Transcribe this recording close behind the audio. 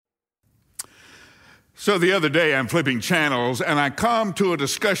So the other day I'm flipping channels and I come to a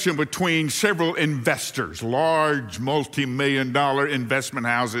discussion between several investors, large multi-million-dollar investment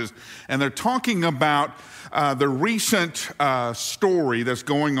houses, and they're talking about the recent story that's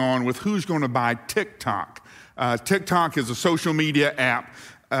going on with who's going to buy TikTok. TikTok is a social media app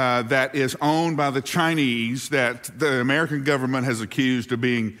that is owned by the Chinese that the American government has accused of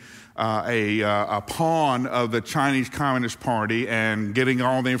being a pawn of the Chinese Communist Party and getting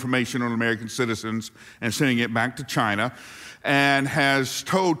all the information on American citizens and sending it back to China, and has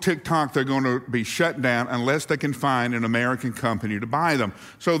told TikTok they're going to be shut down unless they can find an American company to buy them.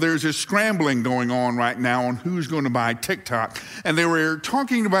 So there's this scrambling going on right now on who's going to buy TikTok. And they were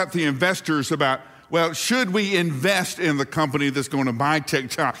talking about the investors about, well, should we invest in the company that's going to buy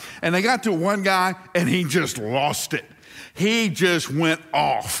TikTok? And they got to one guy and he just lost it. He just went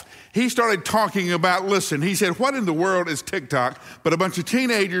off. He started talking about, listen, he said, what in the world is TikTok but a bunch of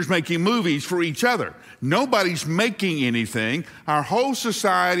teenagers making movies for each other? Nobody's making anything. Our whole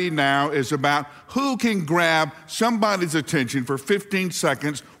society now is about who can grab somebody's attention for 15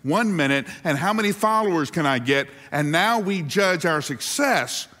 seconds, 1 minute, and how many followers can I get? And now we judge our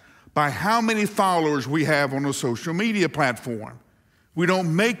success by how many followers we have on a social media platform. We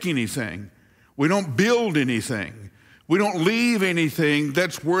don't make anything. We don't build anything. We don't leave anything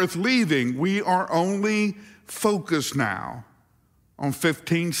that's worth leaving. We are only focused now on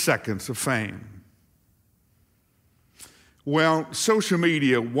 15 seconds of fame. Well, social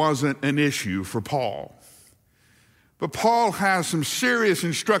media wasn't an issue for Paul. But Paul has some serious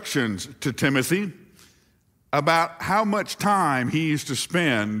instructions to Timothy about how much time he is to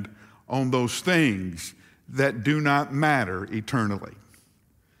spend on those things that do not matter eternally.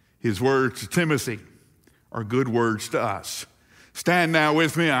 His words to Timothy are good words to us. Stand now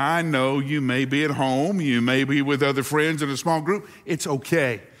with me. I know you may be at home. You may be with other friends in a small group. It's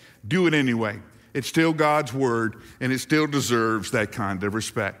okay. Do it anyway. It's still God's word, and it still deserves that kind of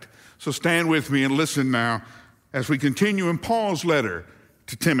respect. So stand with me and listen now as we continue in Paul's letter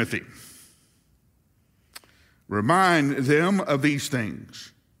to Timothy. Remind them of these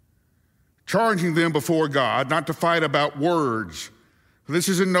things, charging them before God not to fight about words. This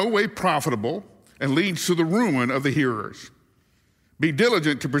is in no way profitable and leads to the ruin of the hearers. Be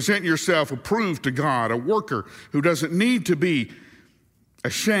diligent to present yourself approved to God, a worker who doesn't need to be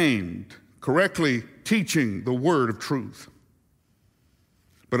ashamed, correctly teaching the word of truth.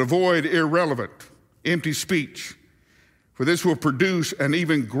 But avoid irrelevant, empty speech, for this will produce an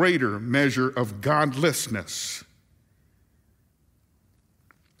even greater measure of godlessness.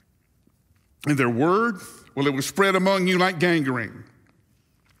 And their word, well, it will spread among you like gangrene.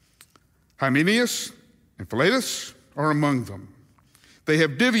 Hymenaeus and Philetus are among them. They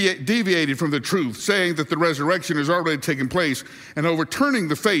have deviated from the truth, saying that the resurrection has already taken place and overturning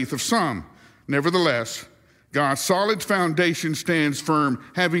the faith of some. Nevertheless, God's solid foundation stands firm,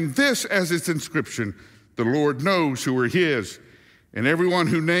 having this as its inscription: the Lord knows who are his, and everyone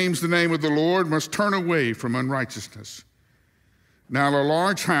who names the name of the Lord must turn away from unrighteousness. Now in a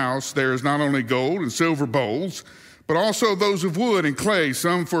large house there is not only gold and silver bowls, but also those of wood and clay,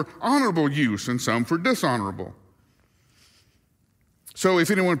 some for honorable use and some for dishonorable. So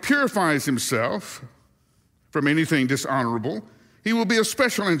if anyone purifies himself from anything dishonorable, he will be a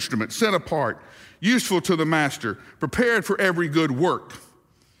special instrument, set apart, useful to the master, prepared for every good work.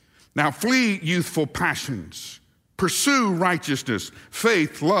 Now flee youthful passions. Pursue righteousness,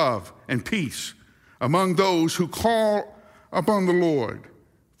 faith, love, and peace among those who call upon the Lord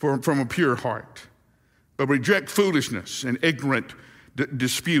from a pure heart. But reject foolishness and ignorant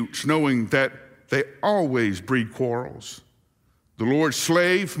disputes, knowing that they always breed quarrels. The Lord's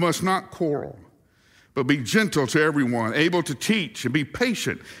slave must not quarrel, but be gentle to everyone, able to teach and be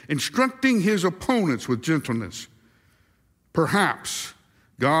patient, instructing his opponents with gentleness. Perhaps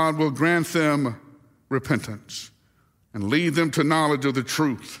God will grant them repentance and lead them to knowledge of the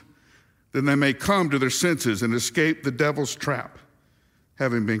truth. Then they may come to their senses and escape the devil's trap,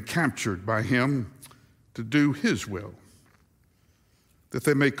 having been captured by him to do his will, that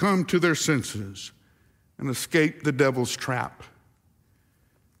they may come to their senses and escape the devil's trap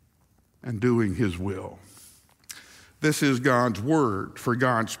and doing his will. This is God's word for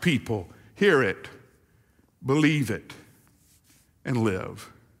God's people. Hear it, believe it, and live.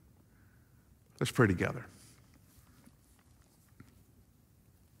 Let's pray together.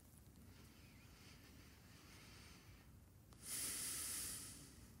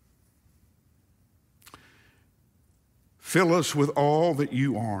 Fill us with all that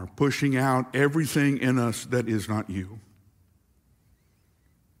you are, pushing out everything in us that is not you.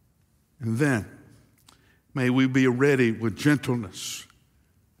 And then may we be ready with gentleness,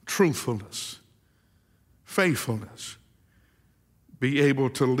 truthfulness, faithfulness be able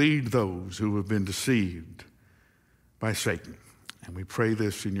to lead those who have been deceived by Satan. And we pray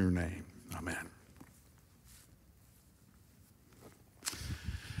this in your name. Amen.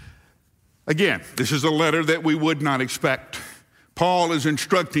 Again, this is a letter that we would not expect. Paul is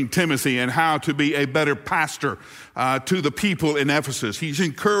instructing Timothy in how to be a better pastor to the people in Ephesus. He's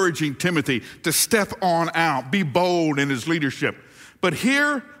encouraging Timothy to step on out, be bold in his leadership. But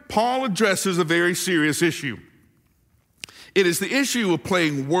here, Paul addresses a very serious issue. It is the issue of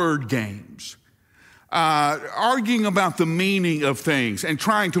playing word games, arguing about the meaning of things and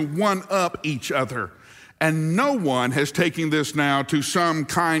trying to one-up each other. And no one has taken this now to some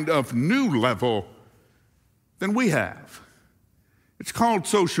kind of new level than we have. It's called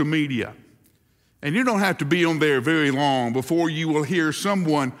social media. And you don't have to be on there very long before you will hear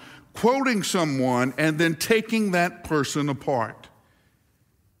someone quoting someone and then taking that person apart.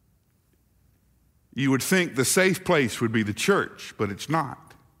 You would think the safe place would be the church, but it's not.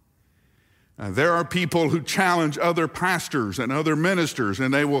 There are people who challenge other pastors and other ministers,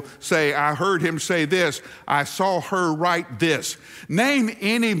 and they will say, I heard him say this, I saw her write this. Name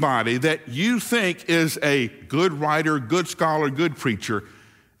anybody that you think is a good writer, good scholar, good preacher,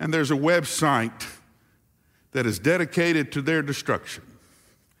 and there's a website that is dedicated to their destruction,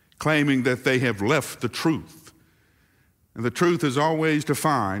 claiming that they have left the truth. And the truth is always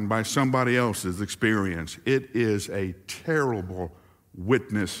defined by somebody else's experience. It is a terrible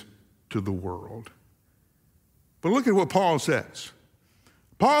witness to the world. But look at what Paul says.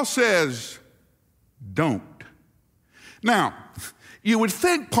 Paul says, don't. Now, you would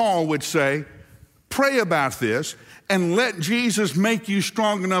think Paul would say, pray about this and let Jesus make you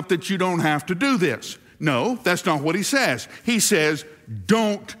strong enough that you don't have to do this. No, that's not what he says. He says,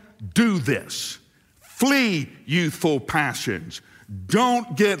 don't do this. Flee youthful passions.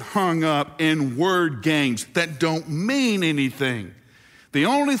 Don't get hung up in word games that don't mean anything. The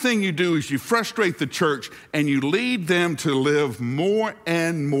only thing you do is you frustrate the church and you lead them to live more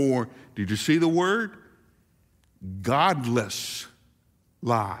and more. Did you see the word? Godless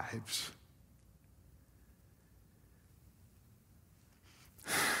lives.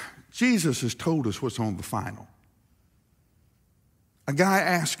 Jesus has told us what's on the final. A guy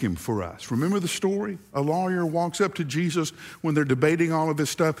asked him for us. Remember the story? A lawyer walks up to Jesus when they're debating all of this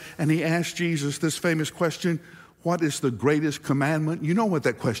stuff, and he asked Jesus this famous question, what is the greatest commandment? You know what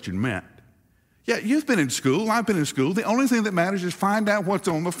that question meant. Yeah, you've been in school. I've been in school. The only thing that matters is find out what's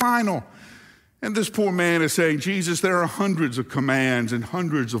on the final. And this poor man is saying, Jesus, there are hundreds of commands and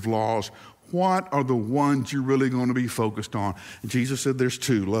hundreds of laws. What are the ones you're really going to be focused on? And Jesus said there's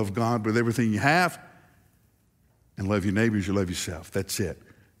two. Love God with everything you have and love your neighbors, you love yourself. That's it.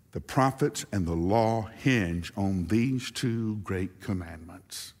 The prophets and the law hinge on these two great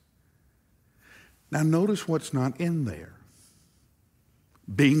commandments. Now notice what's not in there.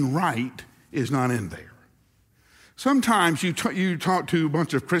 Being right is not in there. Sometimes you talk to a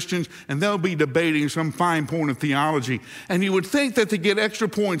bunch of Christians and they'll be debating some fine point of theology, and you would think that they get extra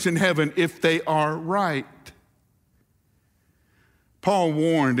points in heaven if they are right. Paul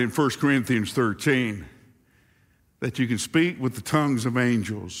warned in 1 Corinthians 13 that you can speak with the tongues of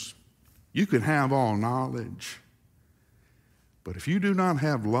angels. You can have all knowledge. But if you do not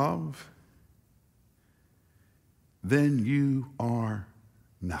have love, then you are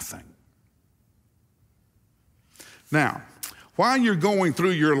nothing. Now, while you're going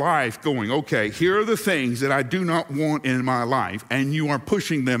through your life going, okay, here are the things that I do not want in my life, and you are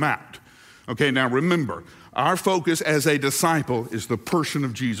pushing them out. Okay, now remember, our focus as a disciple is the person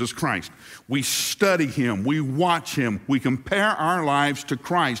of Jesus Christ. We study him, we watch him, we compare our lives to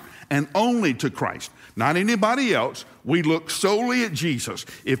Christ and only to Christ, not anybody else. We look solely at Jesus.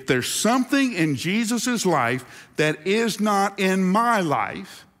 If there's something in Jesus' life that is not in my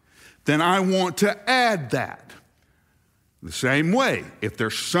life, then I want to add that. The same way, if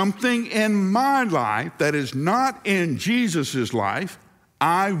there's something in my life that is not in Jesus' life,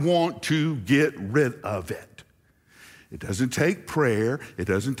 I want to get rid of it. It doesn't take prayer. It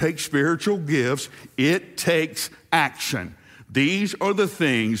doesn't take spiritual gifts. It takes action. These are the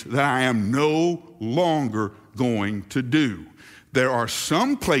things that I am no longer going to do. There are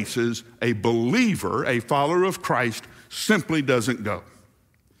some places a believer, a follower of Christ, simply doesn't go.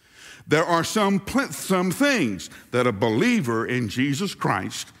 There are some things that a believer in Jesus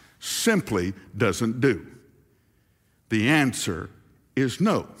Christ simply doesn't do. The answer is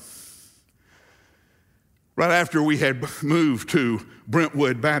no. Right after we had moved to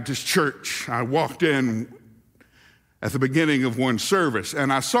Brentwood Baptist Church, I walked in at the beginning of one service,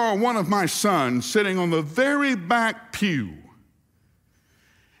 and I saw one of my sons sitting on the very back pew.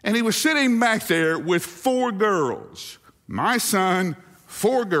 And he was sitting back there with 4 girls. My son,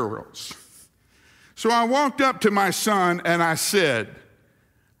 4 girls. So I walked up to my son and I said,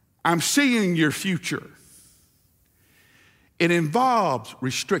 I'm seeing your future. It involves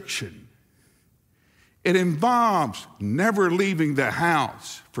restriction. It involves never leaving the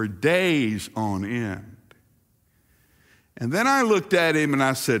house for days on end. And then I looked at him and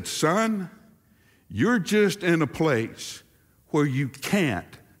I said, son, you're just in a place where you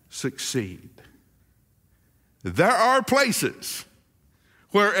can't succeed. There are places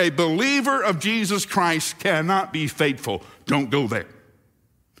where a believer of Jesus Christ cannot be faithful. Don't go there.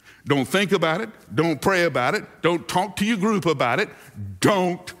 Don't think about it. Don't pray about it. Don't talk to your group about it.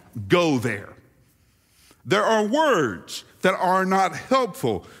 Don't go there. There are words that are not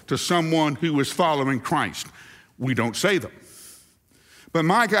helpful to someone who is following Christ. We don't say them. But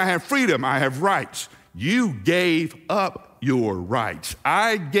Mike, I have freedom. I have rights. You gave up your rights.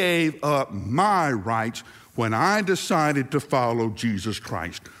 I gave up my rights when I decided to follow Jesus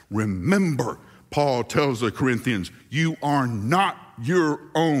Christ. Remember, Paul tells the Corinthians, you are not your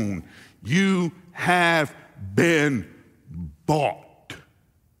own. You have been bought.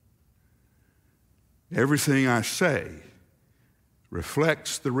 Everything I say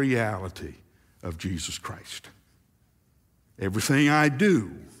reflects the reality of Jesus Christ. Everything I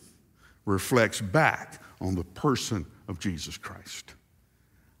do reflects back on the person of Jesus Christ.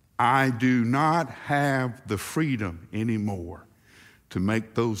 I do not have the freedom anymore to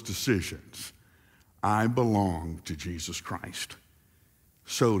make those decisions. I belong to Jesus Christ.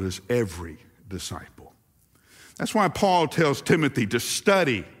 So does every disciple. That's why Paul tells Timothy to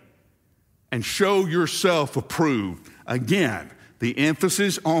study and show yourself approved. Again, the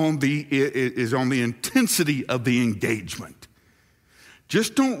emphasis is on the intensity of the engagement.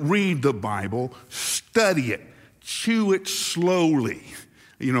 Just don't read the Bible, study it, chew it slowly.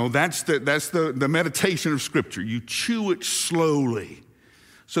 You know, that's the meditation of Scripture. You chew it slowly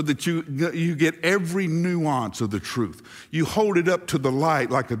so that you get every nuance of the truth. You hold it up to the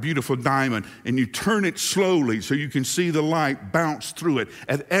light like a beautiful diamond, and you turn it slowly so you can see the light bounce through it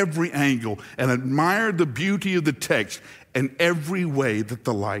at every angle and admire the beauty of the text in every way that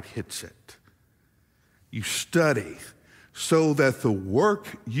the light hits it. You study so that the work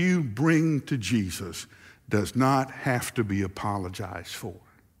you bring to Jesus does not have to be apologized for.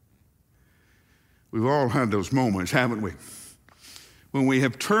 We've all had those moments, haven't we? When we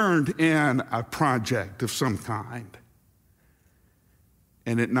have turned in a project of some kind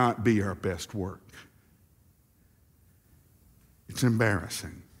and it not be our best work. It's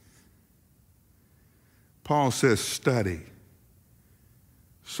embarrassing. Paul says study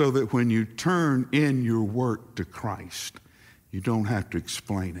so that when you turn in your work to Christ, you don't have to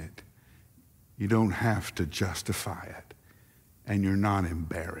explain it. You don't have to justify it, and you're not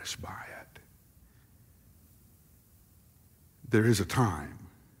embarrassed by it. There is a time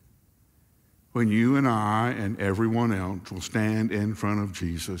when you and I and everyone else will stand in front of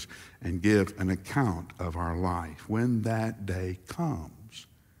Jesus and give an account of our life. When that day comes,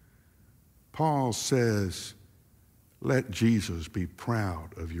 Paul says, let Jesus be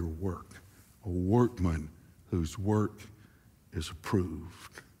proud of your work, a workman whose work is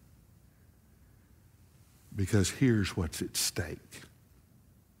approved. Because here's what's at stake.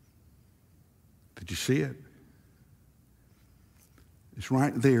 Did you see it? It's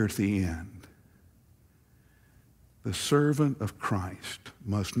right there at the end. The servant of Christ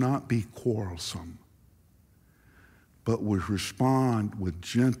must not be quarrelsome, but would respond with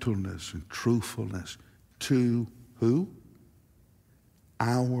gentleness and truthfulness to who?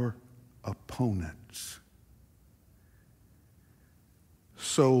 Our opponents.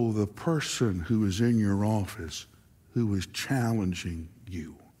 So the person who is in your office who is challenging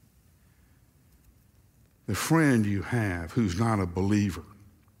you, the friend you have who's not a believer,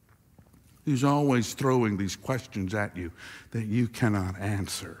 who's always throwing these questions at you that you cannot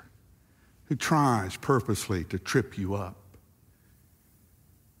answer, who tries purposely to trip you up.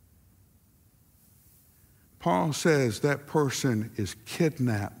 Paul says that person is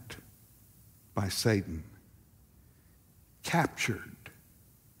kidnapped by Satan, captured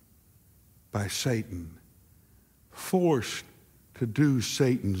by Satan, forced to do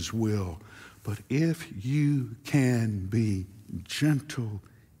Satan's will. But if you can be gentle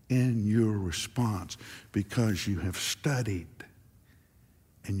in your response because you have studied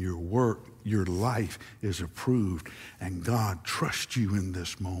and your work, your life is approved, and God trusts you in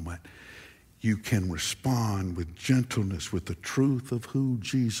this moment, you can respond with gentleness, with the truth of who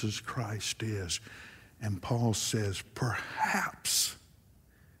Jesus Christ is. And Paul says, perhaps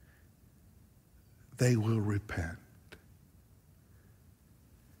they will repent.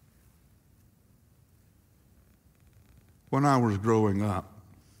 When I was growing up,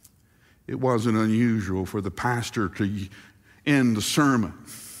 it wasn't unusual for the pastor to end the sermon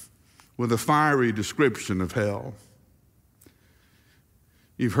with a fiery description of hell.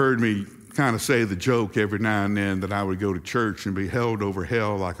 You've heard me kind of say the joke every now and then that I would go to church and be held over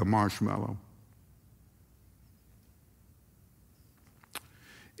hell like a marshmallow.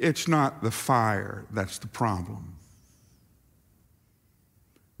 It's not the fire that's the problem.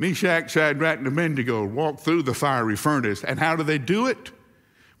 Meshach, Shadrach, and Abednego walked through the fiery furnace. And how do they do it?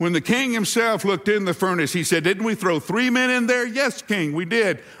 When the king himself looked in the furnace, he said, "Didn't we throw 3 men in there?" "Yes, king, we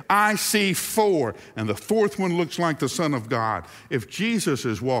did." "I see 4, and the 4th one looks like the Son of God." If Jesus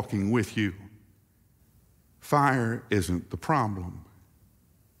is walking with you, fire isn't the problem.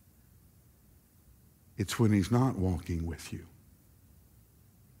 It's when he's not walking with you.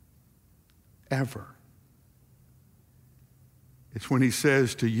 Ever. It's when he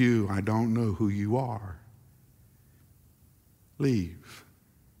says to you, "I don't know who you are. Leave."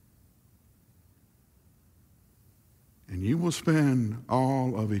 And you will spend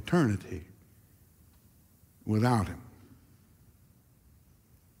all of eternity without him.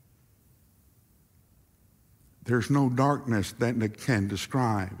 There's no darkness that can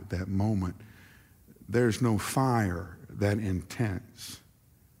describe that moment. There's no fire that intense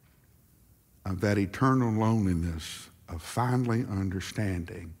of that eternal loneliness of finally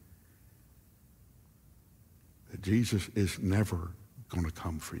understanding that Jesus is never going to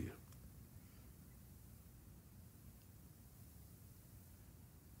come for you.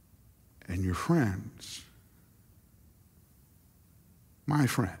 And your friends, my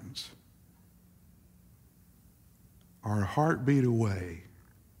friends, are a heartbeat away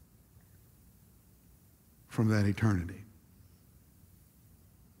from that eternity.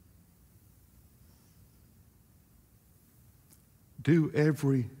 Do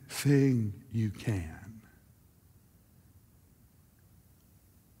everything you can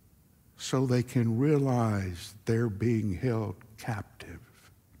so they can realize they're being held captive.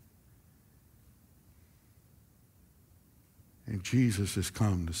 And Jesus has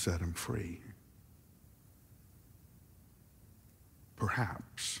come to set them free.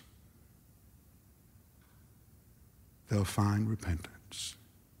 Perhaps they'll find repentance.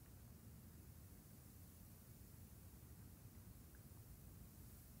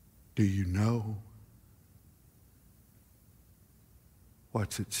 Do you know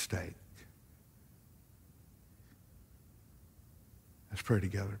what's at stake? Let's pray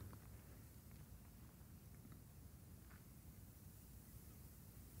together.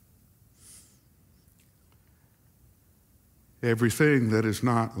 Everything that is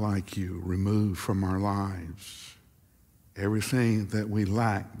not like you, remove from our lives. Everything that we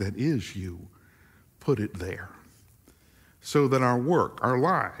lack that is you, put it there. So that our work, our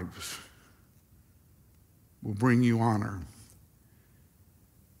lives, will bring you honor.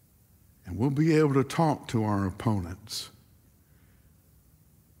 And we'll be able to talk to our opponents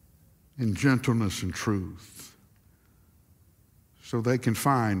in gentleness and truth so they can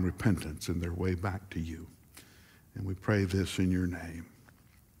find repentance in their way back to you. And we pray this in your name.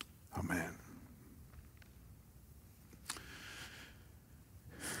 Amen.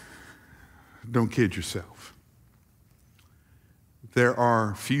 Don't kid yourself. There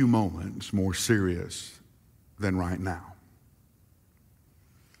are few moments more serious than right now.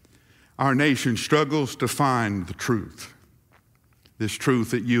 Our nation struggles to find the truth, this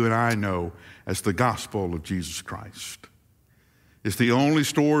truth that you and I know as the gospel of Jesus Christ. It's the only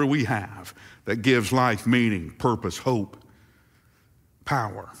story we have that gives life meaning, purpose, hope,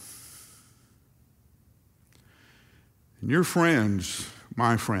 power. And your friends,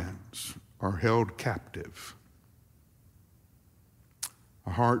 my friends, are held captive,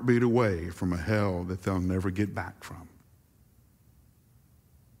 a heartbeat away from a hell that they'll never get back from.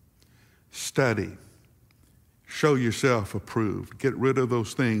 Study. Show yourself approved. Get rid of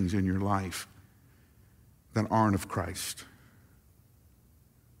those things in your life that aren't of Christ,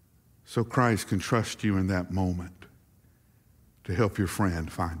 so Christ can trust you in that moment to help your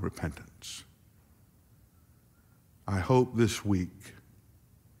friend find repentance. I hope this week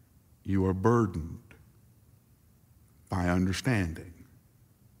you are burdened by understanding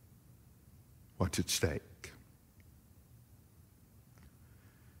what's at stake.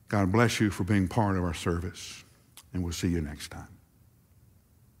 God bless you for being part of our service, and we'll see you next time.